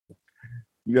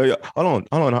Yo. Hold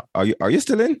on. Are you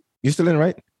still in? You still in,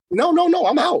 right? No, no, no.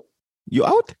 I'm out. You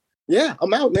out? Yeah,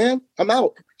 I'm out, man. I'm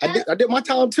out. I did my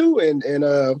time too, and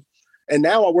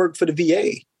now I work for the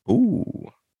VA.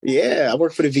 Ooh. Yeah, I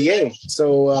work for the VA.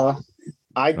 So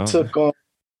I took on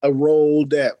a role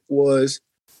that was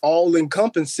all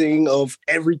encompassing of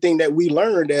everything that we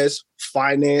learned as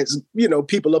finance,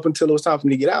 people up until it was time for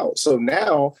me to get out. So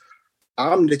now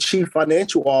I'm the chief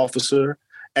financial officer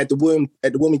at the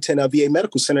Wilmington VA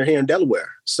Medical Center here in Delaware.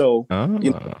 So,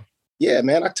 yeah,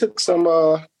 man, I took some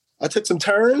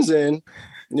turns, and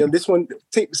this one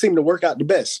seemed to work out the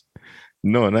best.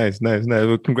 No, nice.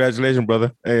 Well, congratulations,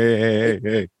 brother.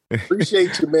 Hey.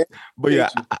 Appreciate you, man. But yeah,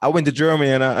 I went to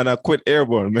Germany and I quit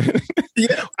Airborne, man.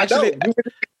 Yeah, actually,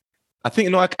 I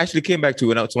think I actually came back to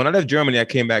when I left Germany. I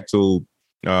came back to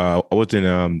I was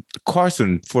in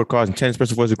Fort Carson Tennis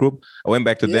Special Forces Group. I went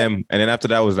back to them, and then after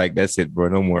that, I was like, "That's it, bro,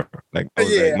 no more." Like,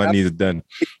 my knees are done.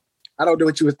 I don't know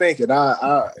what you were thinking.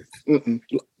 I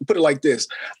put it like this: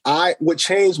 what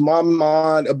changed my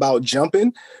mind about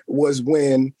jumping was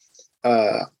when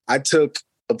I took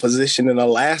a position in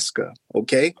Alaska.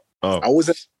 Okay, I was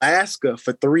in Alaska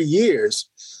for 3 years,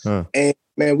 and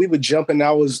man, we were jumping.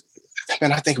 I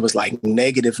think it was like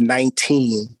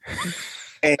 -19,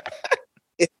 and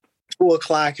it's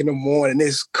 2:00 in the morning.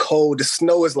 It's cold. The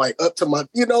snow is like up to my,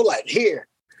 like here.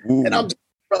 Ooh. And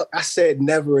I said,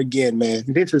 never again, man.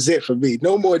 This was it for me.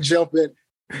 No more jumping.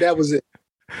 That was it.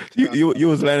 You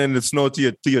was landing in the snow to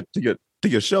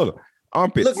your shoulder,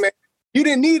 armpits. Look, man, you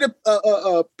didn't need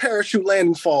a parachute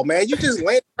landing fall, man. You just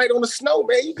landed right on the snow,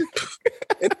 man.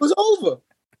 It was over.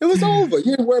 It was over.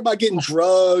 You didn't worry about getting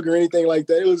drugged or anything like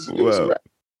that. It was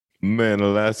man,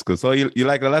 Alaska. So you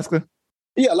like Alaska?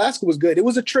 Yeah, Alaska was good. It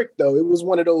was a trick, though. It was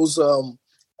one of those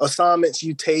assignments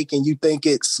you take and you think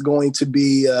it's going to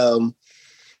be, I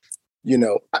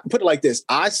put it like this.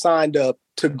 I signed up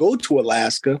to go to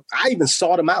Alaska. I even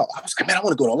sought them out. I was like, man, I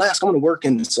want to go to Alaska. I want to work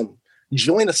in some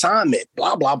joint assignment,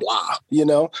 blah, blah, blah,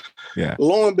 Yeah.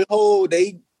 Lo and behold,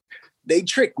 they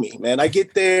tricked me, man. I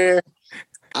get there.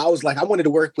 I was like, I wanted to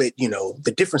work with,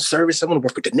 the different service. I want to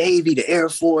work with the Navy, the Air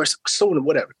Force, so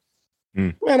whatever.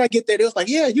 Man, I get there. They was like,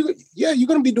 you're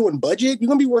going to be doing budget. You're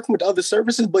going to be working with other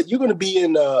services, but you're going to be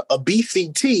in a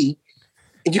BCT,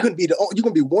 and you're going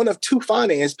to be one of 2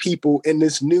 finance people in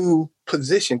this new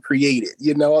position created.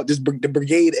 The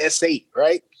Brigade S8,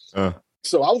 right?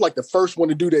 So I was like the first one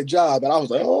to do that job, and I was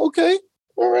like, oh, okay,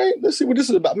 all right, let's see what this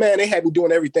is about. Man, they had me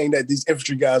doing everything that these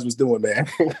infantry guys was doing, man.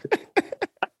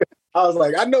 I was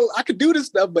like, I know I could do this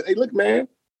stuff, but hey, look, man,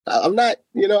 I'm not,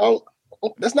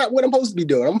 that's not what I'm supposed to be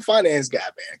doing. I'm a finance guy,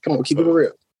 man. Come on, keep it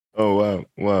real. Oh,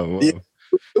 wow. Yeah,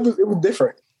 it was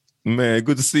different. Man,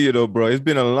 good to see you though, bro. It's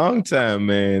been a long time,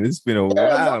 man. It's been a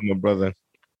while, my brother.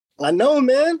 I know,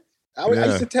 man. I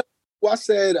used to tell people,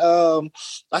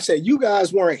 I said, you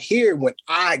guys weren't here when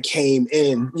I came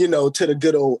in, to the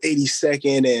good old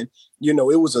 82nd. And,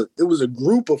 it was a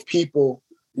group of people,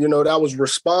 that was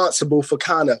responsible for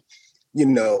kind of,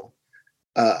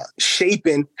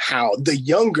 shaping how the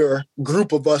younger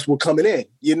group of us were coming in,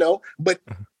 but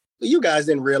you guys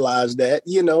didn't realize that,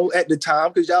 at the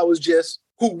time, because y'all was just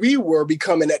who we were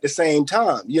becoming at the same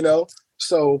time,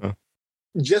 so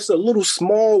just a little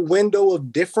small window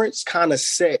of difference kind of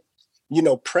set,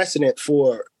 precedent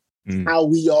for how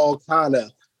we all kind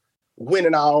of went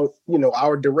in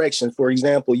our direction. For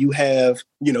example, you have,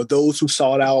 those who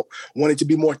sought out, wanted to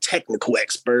be more technical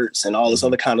experts and all this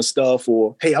other kind of stuff,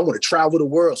 or, hey, I want to travel the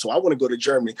world, so I want to go to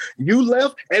Germany. You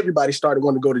left, everybody started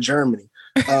wanting to go to Germany.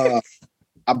 I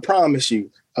promise you,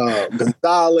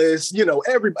 Gonzalez,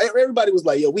 everybody was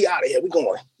like, yo, we out of here, we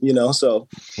going, so.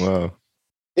 Wow.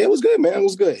 It was good, man. It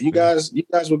was good. You guys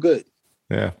were good.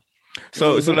 Yeah.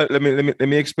 So let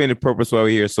me explain the purpose why we're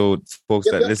here, so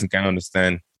folks that listen can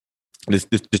understand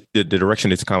the direction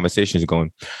this conversation is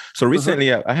going. So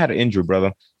recently, I had an injury,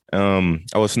 brother. I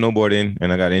was snowboarding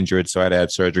and I got injured, so I had to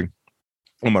have surgery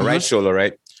on my right shoulder,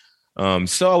 right?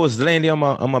 So I was laying there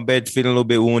on my bed, feeling a little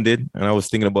bit wounded, and I was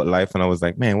thinking about life, and I was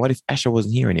like, man, what if Asher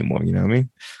wasn't here anymore? You know what I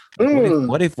mean?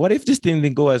 Like, what if this thing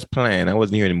didn't go as planned? I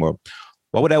wasn't here anymore.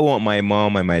 Why would I want my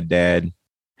mom and my dad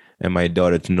and my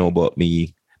daughter to know about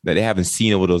me that they haven't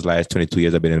seen over those last 22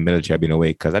 years I've been in the military? I've been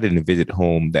away because I didn't visit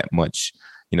home that much.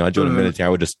 I joined the military. I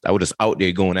was just out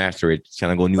there going after it,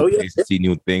 trying to go new places, see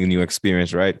new things, new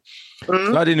experience, right?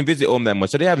 So I didn't visit home that much.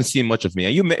 So they haven't seen much of me.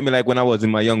 And you met me like when I was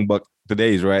in my young buck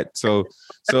days, right? So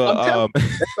I'm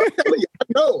telling you,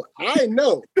 I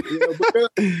know.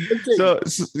 So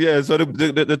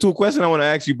the 2 questions I want to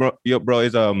ask you, bro,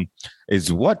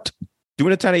 is what,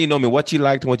 during the time that you know me, what you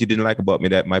liked and what you didn't like about me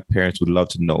that my parents would love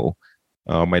to know.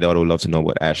 My daughter would love to know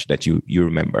what Ash that you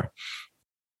remember.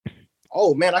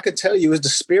 Oh man, I could tell you it's the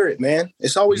spirit, man.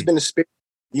 It's always been the spirit.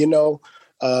 You know,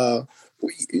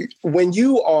 when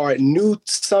you are new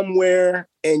somewhere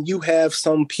and you have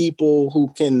some people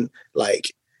who can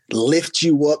like lift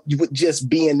you up with just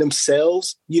being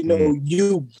themselves, you know,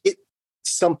 you get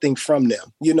something from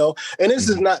them, you know. And this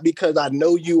is not because I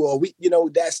know you or we, you know,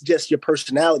 that's just your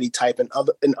personality type, and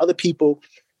other people,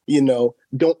 you know,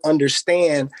 don't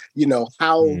understand, you know,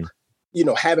 how, you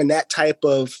know, having that type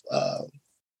of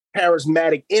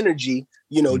charismatic energy,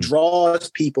 you know, draws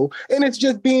people. And it's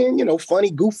just being, you know, funny,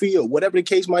 goofy, or whatever the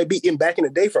case might be. And back in the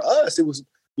day for us, it was,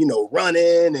 you know,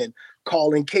 running and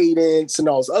calling cadence and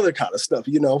all this other kind of stuff,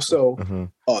 you know. So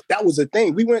that was the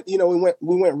thing. We went, you know,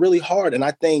 we went really hard. And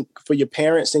I think for your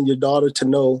parents and your daughter to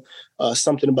know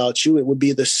something about you, it would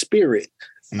be the spirit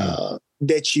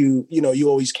that you know, you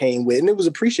always came with. And it was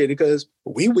appreciated because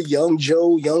we were young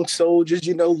Joe, young soldiers,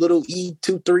 you know, little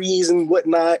E23s and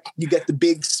whatnot. You got the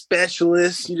big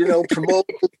specialists, you know,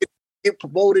 get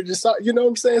promoted and so, you know what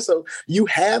I'm saying? So you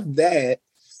have that,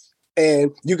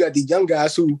 and you got the young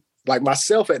guys who, like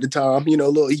myself at the time, you know,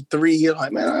 little E3, you're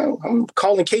like, man, I'm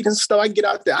calling cadence and stuff. I can get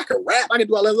out there. I can rap. I can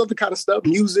do all that other kind of stuff,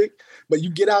 music. But you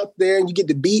get out there and you get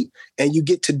the beat, and you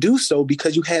get to do so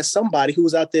because you had somebody who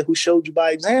was out there who showed you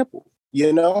by example,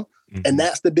 you know? And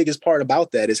that's the biggest part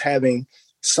about that, is having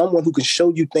someone who can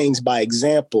show you things by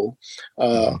example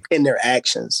in their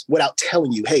actions without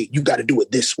telling you, hey, you got to do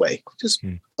it this way. Just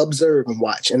observe and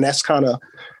watch. And that's kind of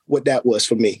what that was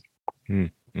for me.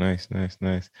 Nice.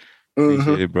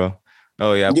 Appreciate it, bro.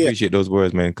 Oh yeah, I appreciate those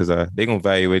words, man, because they're gonna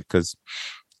value it, because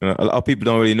you know, a lot of people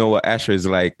don't really know what Asher is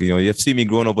like. You know, you've seen me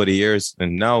growing over the years,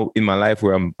 and now in my life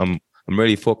where I'm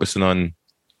really focusing on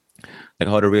like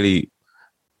how to really,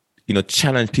 you know,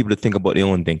 challenge people to think about their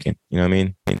own thinking. You know what I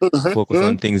mean? Focus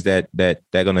on things that they're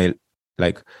gonna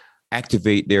like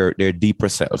activate their deeper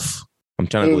self. I'm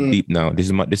trying to go deep now.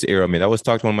 This era, man. I was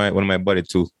talking to one of my buddies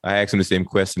too. I asked him the same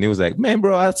question. He was like, "Man,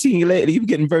 bro, I've seen you lately. You're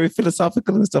getting very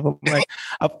philosophical and stuff."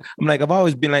 I've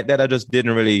always been like that. I just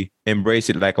didn't really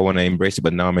embrace it like I want to embrace it.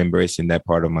 But now I'm embracing that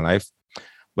part of my life.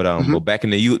 But but back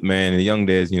in the youth, man, in the young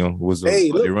days, you know, was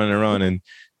running around and.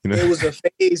 You know? It was a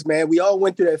phase, man. We all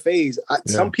went through that phase.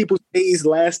 Some people's phase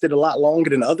lasted a lot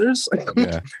longer than others.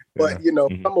 But, you know,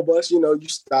 some of us, you know, you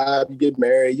stop, you get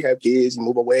married, you have kids, you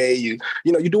move away, you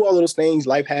know, you do all those things.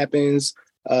 Life happens,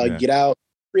 get out,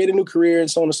 create a new career,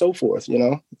 and so on and so forth, you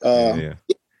know.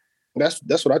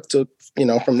 That's what I took, you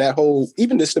know, from that whole,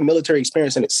 even just the military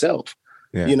experience in itself.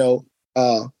 You know,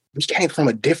 we came from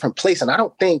a different place. And I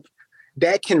don't think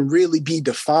that can really be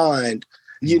defined,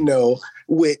 you know,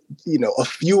 with, you know, a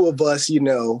few of us, you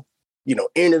know,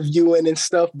 interviewing and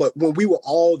stuff. But when we were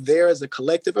all there as a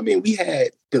collective, I mean, we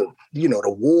had the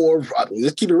war. I mean,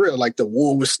 let's keep it real. Like the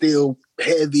war was still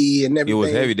heavy and everything. It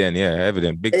was heavy then. Yeah, heavy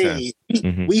then. Big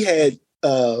time. We had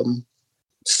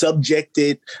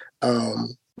subjected,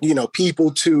 you know,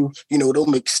 people to, you know,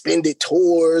 those extended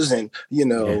tours and, you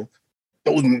know,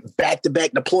 those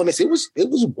back-to-back deployments. It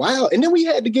was wild. And then we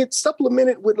had to get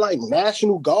supplemented with like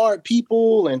National Guard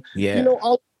people and, you know,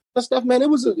 all that stuff, man. It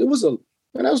was man,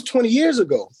 that was 20 years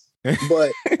ago.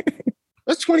 But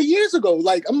that's 20 years ago.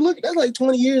 Like I'm looking, that's like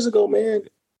 20 years ago, man.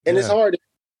 And it's hard to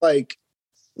like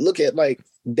look at like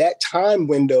that time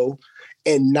window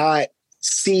and not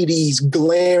see these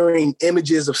glaring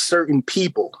images of certain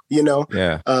people, you know?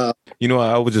 You know,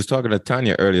 I was just talking to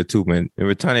Tanya earlier too, man.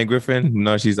 Remember Tanya Griffin?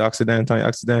 No, she's Tanya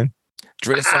Oxidant.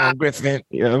 Dress on Griffin.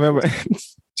 You know, remember?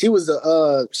 She was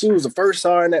the first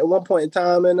sergeant at one point in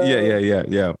time. And But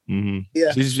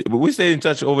we stayed in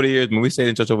touch over the years, man. Me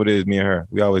and her.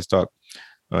 We always talk.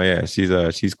 Oh yeah,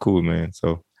 she's cool, man.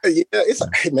 So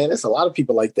it's a lot of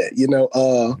people like that, you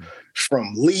know,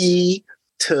 from Lee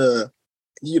to,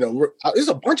 you know, there's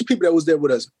a bunch of people that was there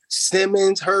with us.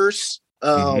 Simmons, Hurst,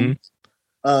 everybody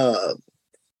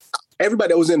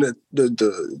that was in the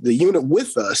unit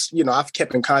with us, you know, I've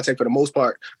kept in contact for the most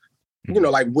part, you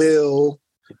know, like Will,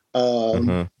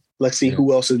 let's see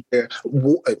who else is there,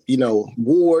 you know,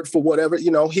 Ward for whatever,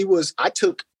 you know, I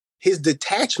took his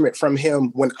detachment from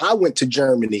him when I went to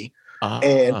Germany.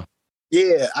 And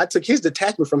I took his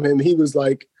detachment from him. He was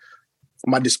like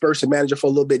my dispersion manager for a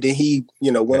little bit. Then he,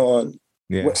 you know, went on,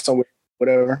 went somewhere,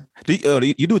 whatever.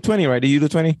 You do 20, right? Did you do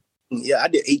 20? Yeah, I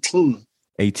did 18.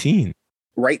 18.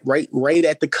 Right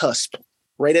at the cusp.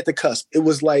 Right at the cusp. It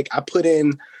was like I put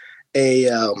in a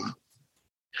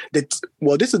this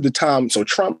is the time. So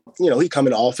Trump, you know, he come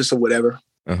into office or whatever.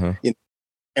 You know,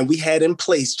 and we had in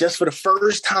place just for the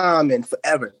first time in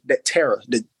forever that TERA,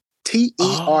 the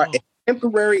TERA,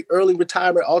 temporary early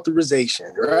retirement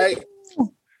authorization, right?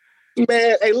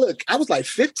 Man, hey, look, I was like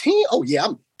 15. Oh yeah,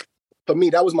 for me,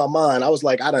 that was my mind. I was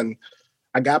like,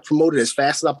 I got promoted as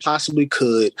fast as I possibly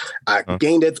could. I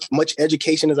gained as much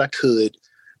education as I could.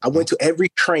 I went to every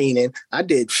training. I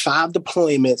did 5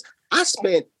 deployments. I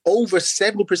spent over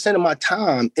 70% of my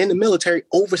time in the military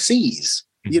overseas,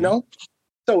 you know?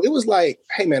 So it was like,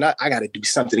 hey, man, I got to do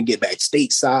something to get back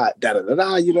stateside,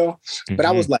 you know? But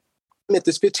I was like, I'm at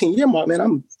this 15-year mark,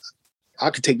 man,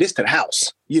 I could take this to the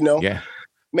house, you know? Yeah.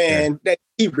 Man,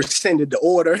 he rescinded the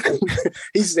order.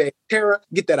 He said, Tara,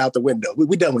 get that out the window.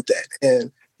 We done with that.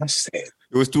 And I said,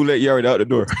 it was too late. You already out the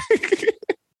door.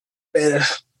 And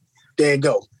there you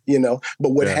go, you know?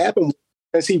 But what happened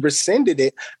as he rescinded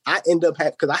it, I end up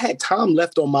because I had time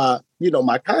left on my, you know,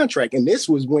 my contract. And this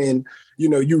was when, you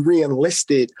know, you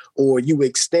re-enlisted or you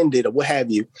extended or what have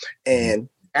you. And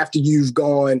after you've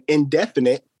gone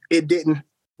indefinite, it didn't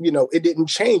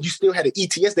change. You still had an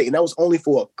ETS date. And that was only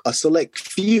for a select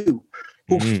few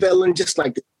who fell in just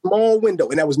like the small window.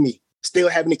 And that was me still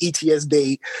having an ETS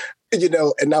date, you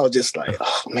know, and I was just like,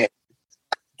 oh man,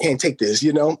 can't take this,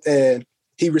 you know? And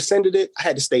he rescinded it. I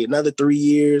had to stay another 3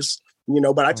 years. You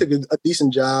know, but I took a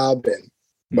decent job,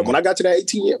 but when I got to that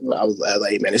 18 year, I was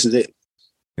like, hey, man, this is it.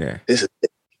 Yeah, this is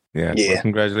it. Yeah. Well,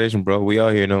 congratulations, bro. We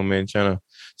all here, no man, trying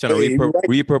to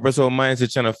repurpose our minds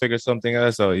and trying to figure something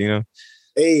else out. You know.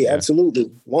 Hey,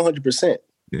 absolutely, 100%.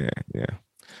 Yeah.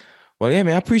 Well, yeah,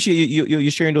 man, I appreciate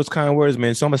you sharing those kind words,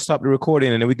 man. So I'm gonna stop the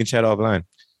recording and then we can chat offline.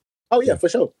 Oh yeah, for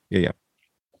sure. Yeah.